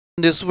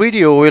In this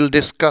video, we'll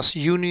discuss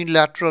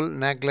unilateral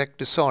neglect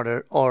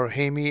disorder or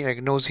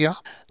hemiagnosia.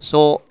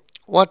 So,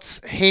 what's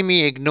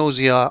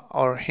hemiagnosia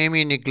or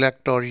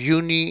hemineglect or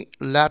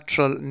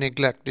unilateral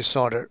neglect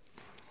disorder?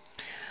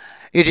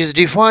 It is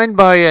defined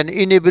by an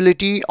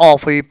inability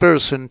of a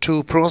person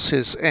to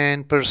process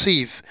and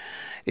perceive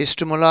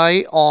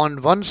stimuli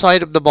on one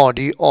side of the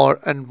body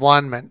or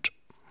environment.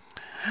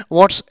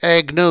 What's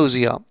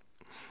agnosia?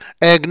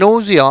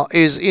 Agnosia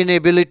is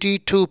inability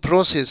to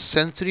process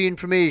sensory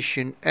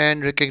information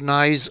and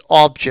recognize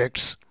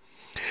objects.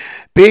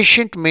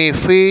 Patient may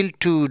fail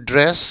to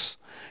dress,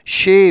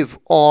 shave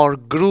or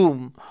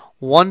groom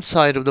one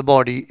side of the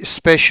body,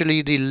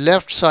 especially the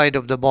left side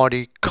of the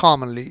body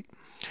commonly.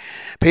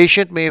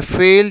 Patient may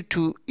fail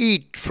to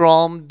eat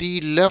from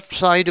the left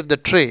side of the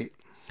tray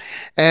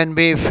and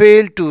may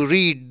fail to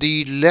read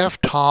the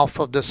left half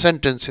of the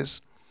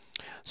sentences.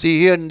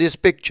 See here in this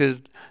picture,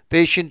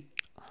 patient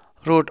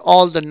wrote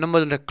all the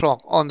numbers on the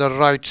clock on the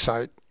right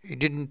side. He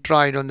didn't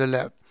try it on the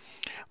left.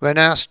 When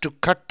asked to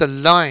cut the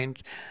line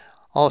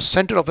or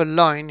center of a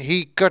line,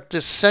 he cut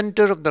the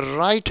center of the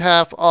right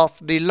half of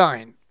the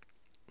line.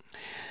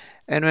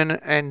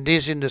 And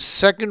this in the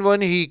second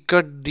one, he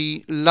cut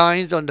the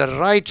lines on the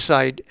right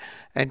side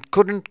and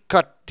couldn't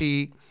cut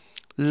the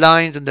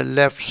lines on the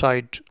left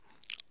side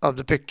of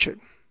the picture.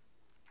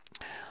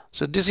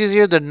 So this is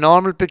here the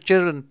normal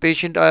picture, and the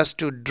patient asked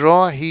to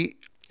draw, he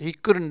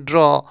couldn't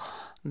draw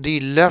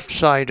the left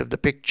side of the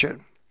picture.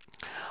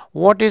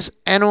 What is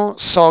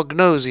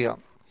anosognosia?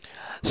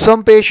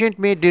 Some patient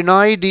may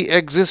deny the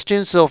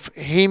existence of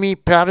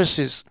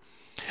hemiparesis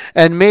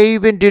and may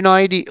even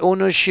deny the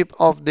ownership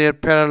of their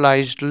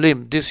paralyzed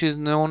limb. This is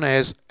known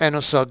as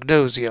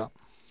anosognosia.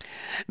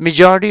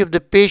 Majority of the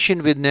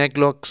patient with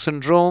neglect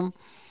syndrome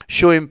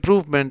show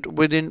improvement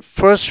within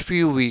first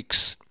few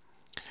weeks.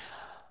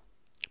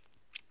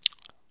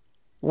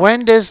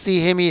 When does the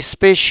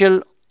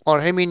hemispatial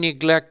or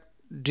hemineglect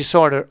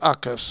disorder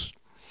occurs?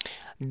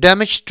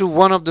 Damage to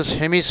one of the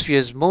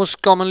hemispheres,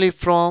 most commonly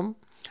from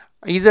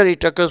either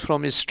it occurs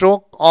from a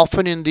stroke,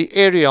 often in the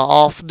area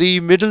of the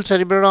middle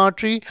cerebral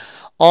artery,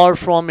 or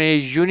from a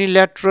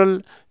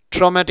unilateral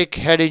traumatic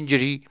head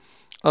injury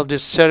of the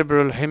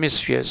cerebral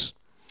hemispheres.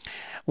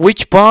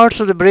 Which parts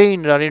of the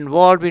brain are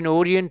involved in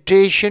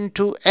orientation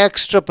to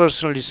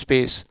extrapersonal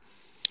space?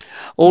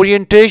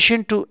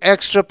 Orientation to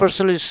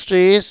extrapersonal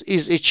space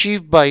is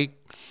achieved by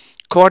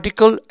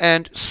cortical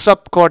and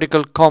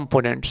subcortical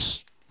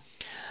components.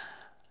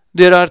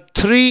 There are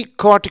three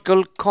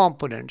cortical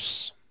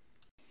components.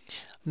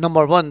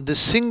 Number one, the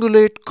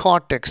cingulate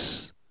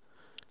cortex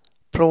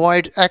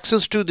provides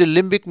access to the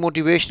limbic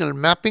motivational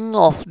mapping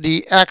of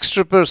the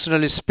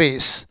extrapersonal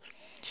space.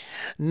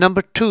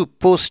 Number two,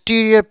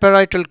 posterior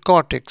parietal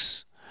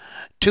cortex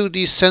to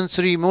the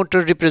sensory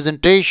motor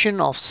representation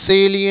of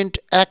salient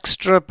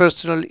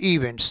extrapersonal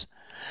events.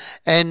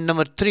 And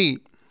number three,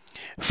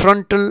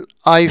 frontal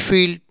eye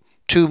field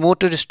to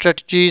motor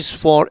strategies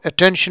for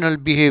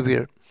attentional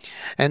behavior,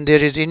 and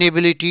there is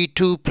inability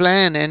to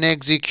plan and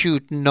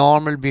execute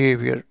normal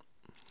behavior.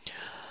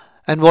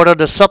 And what are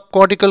the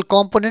subcortical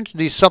components?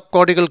 The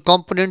subcortical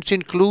components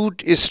include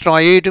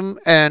striatum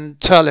and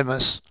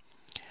thalamus.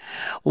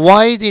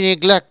 Why the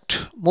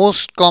neglect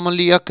most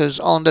commonly occurs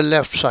on the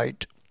left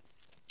side?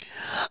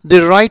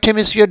 The right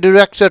hemisphere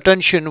directs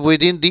attention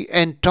within the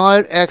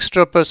entire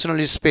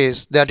extrapersonal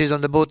space, that is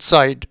on the both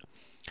sides,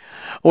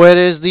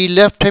 whereas the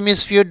left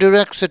hemisphere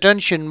directs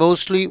attention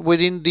mostly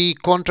within the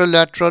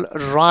contralateral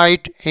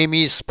right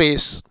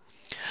hemispace.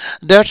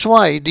 That's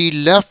why the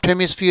left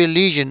hemisphere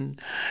lesion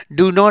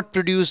do not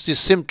produce the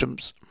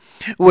symptoms,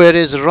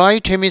 whereas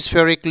right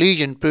hemispheric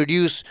lesion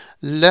produce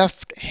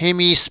left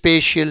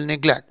hemispatial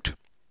neglect.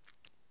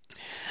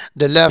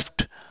 The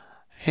left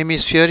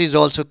hemisphere is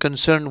also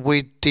concerned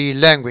with the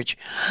language.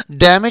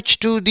 Damage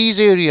to these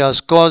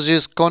areas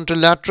causes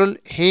contralateral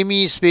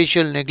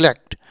hemispatial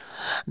neglect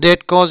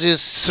that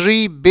causes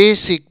three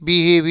basic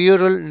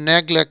behavioral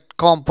neglect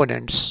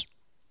components.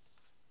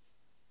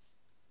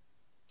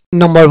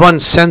 Number one,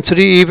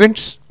 sensory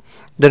events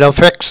that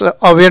affects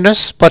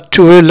awareness but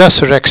to a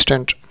lesser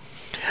extent.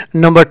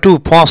 Number two,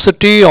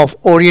 paucity of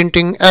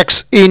orienting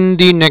X in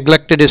the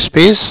neglected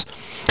space.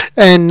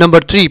 And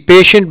number three,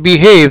 patient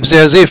behaves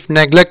as if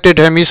neglected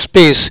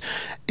hemispace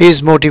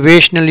is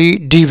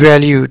motivationally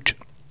devalued.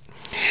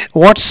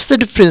 What's the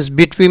difference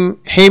between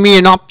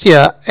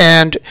hemianopia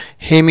and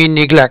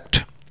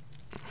hemineglect?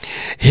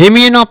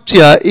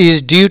 Hemianopia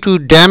is due to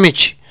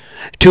damage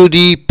to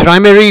the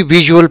primary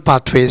visual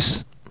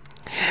pathways,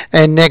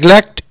 and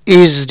neglect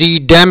is the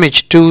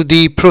damage to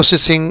the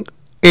processing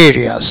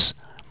areas.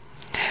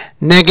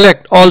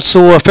 Neglect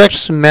also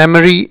affects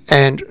memory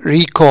and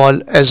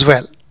recall as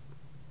well.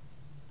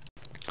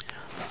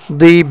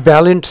 The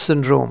Balint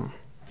syndrome.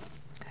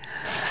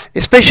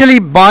 Especially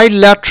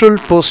bilateral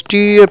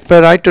posterior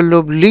parietal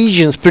lobe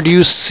lesions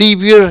produce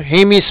severe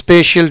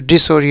hemispatial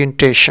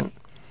disorientation,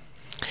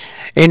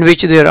 in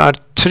which there are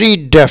three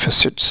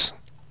deficits.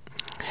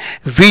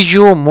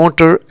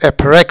 Visuomotor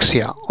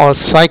apraxia or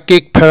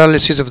psychic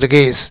paralysis of the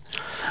gaze.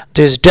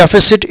 There is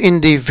deficit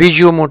in the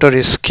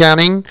visuomotor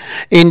scanning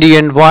in the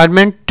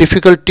environment,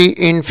 difficulty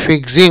in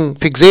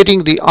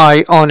fixating the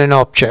eye on an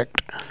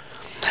object.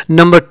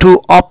 Number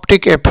 2,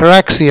 optic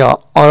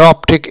apraxia or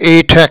optic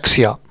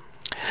ataxia.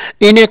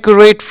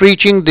 Inaccurate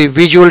reaching the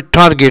visual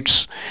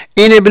targets,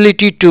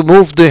 inability to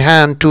move the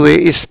hand to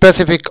a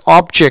specific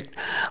object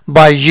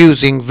by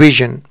using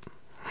vision.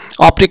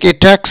 Optic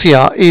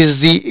ataxia is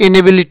the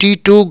inability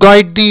to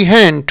guide the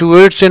hand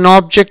towards an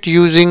object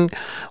using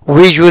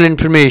visual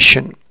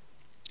information.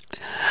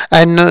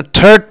 And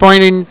third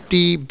point in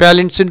the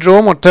Balint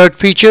syndrome, or third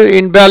feature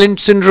in Balint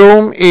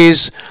syndrome,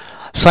 is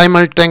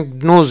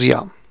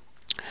simultanagnosia.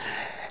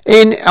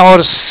 In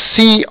or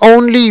see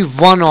only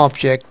one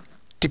object.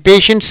 The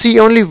patient see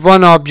only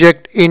one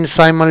object in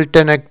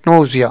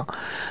simultanagnosia.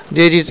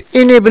 There is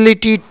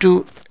inability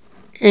to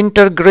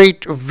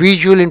integrate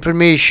visual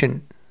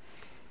information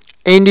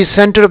in the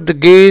center of the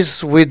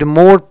gaze with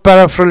more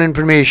peripheral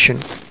information.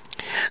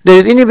 There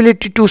is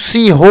inability to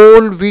see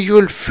whole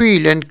visual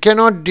field and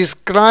cannot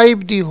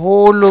describe the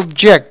whole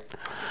object.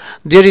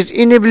 There is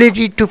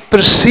inability to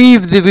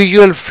perceive the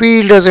visual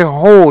field as a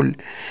whole.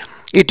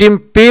 It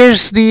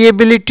impairs the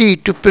ability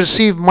to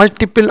perceive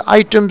multiple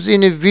items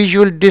in a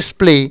visual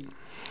display.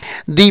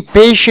 The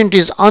patient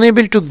is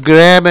unable to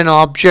grab an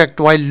object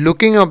while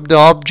looking at the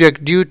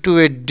object due to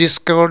a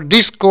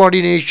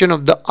discoordination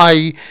of the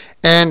eye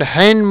and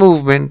hand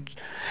movement,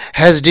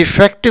 has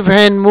defective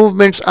hand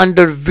movements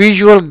under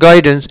visual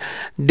guidance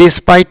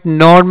despite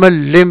normal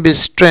limb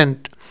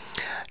strength,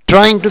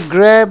 trying to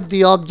grab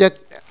the object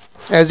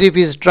as if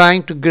he is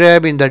trying to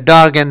grab in the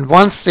dark, and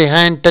once the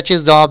hand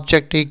touches the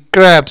object he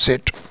grabs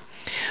it.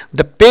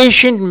 The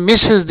patient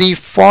misses the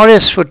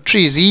forest for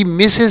trees. He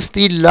misses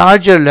the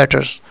larger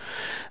letters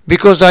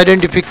because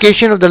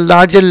identification of the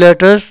larger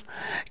letters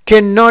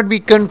cannot be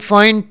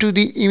confined to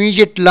the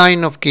immediate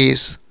line of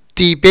gaze.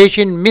 The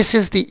patient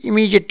misses the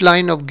immediate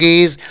line of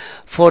gaze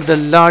for the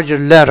larger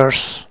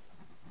letters.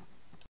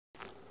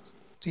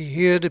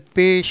 Here the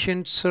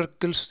patient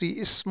circles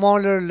the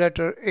smaller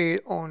letter A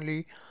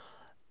only,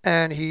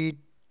 and he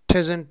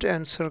doesn't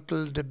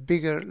encircle the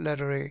bigger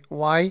letter A.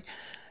 Why?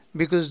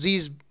 Because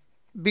these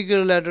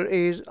bigger letter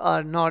A's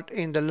are not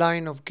in the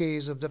line of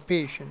gaze of the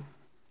patient.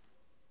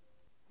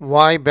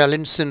 Why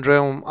Balint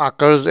syndrome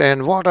occurs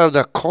and what are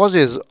the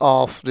causes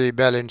of the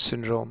Balint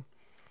syndrome?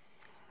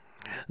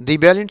 The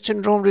Balint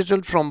syndrome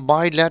results from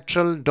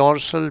bilateral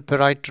dorsal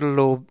parietal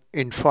lobe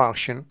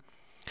infarction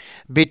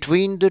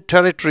between the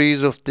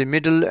territories of the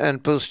middle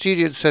and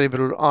posterior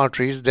cerebral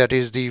arteries, that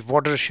is the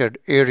watershed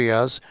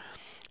areas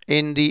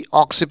in the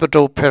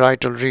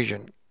occipitoparietal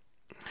region.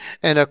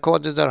 And the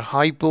causes are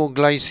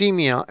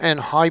hypoglycemia and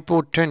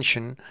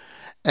hypotension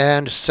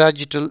and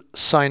sagittal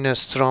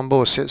sinus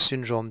thrombosis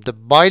syndrome. The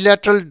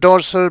bilateral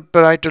dorsal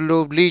parietal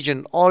lobe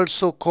lesion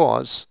also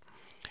cause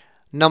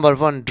number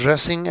 1,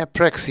 dressing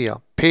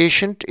apraxia.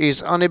 Patient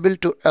is unable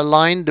to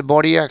align the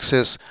body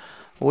axis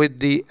with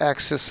the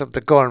axis of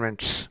the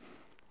garments.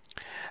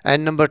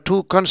 And number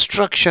 2,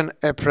 construction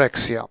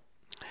apraxia.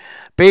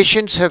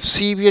 Patients have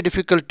severe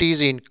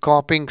difficulties in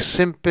copying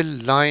simple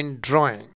line drawing.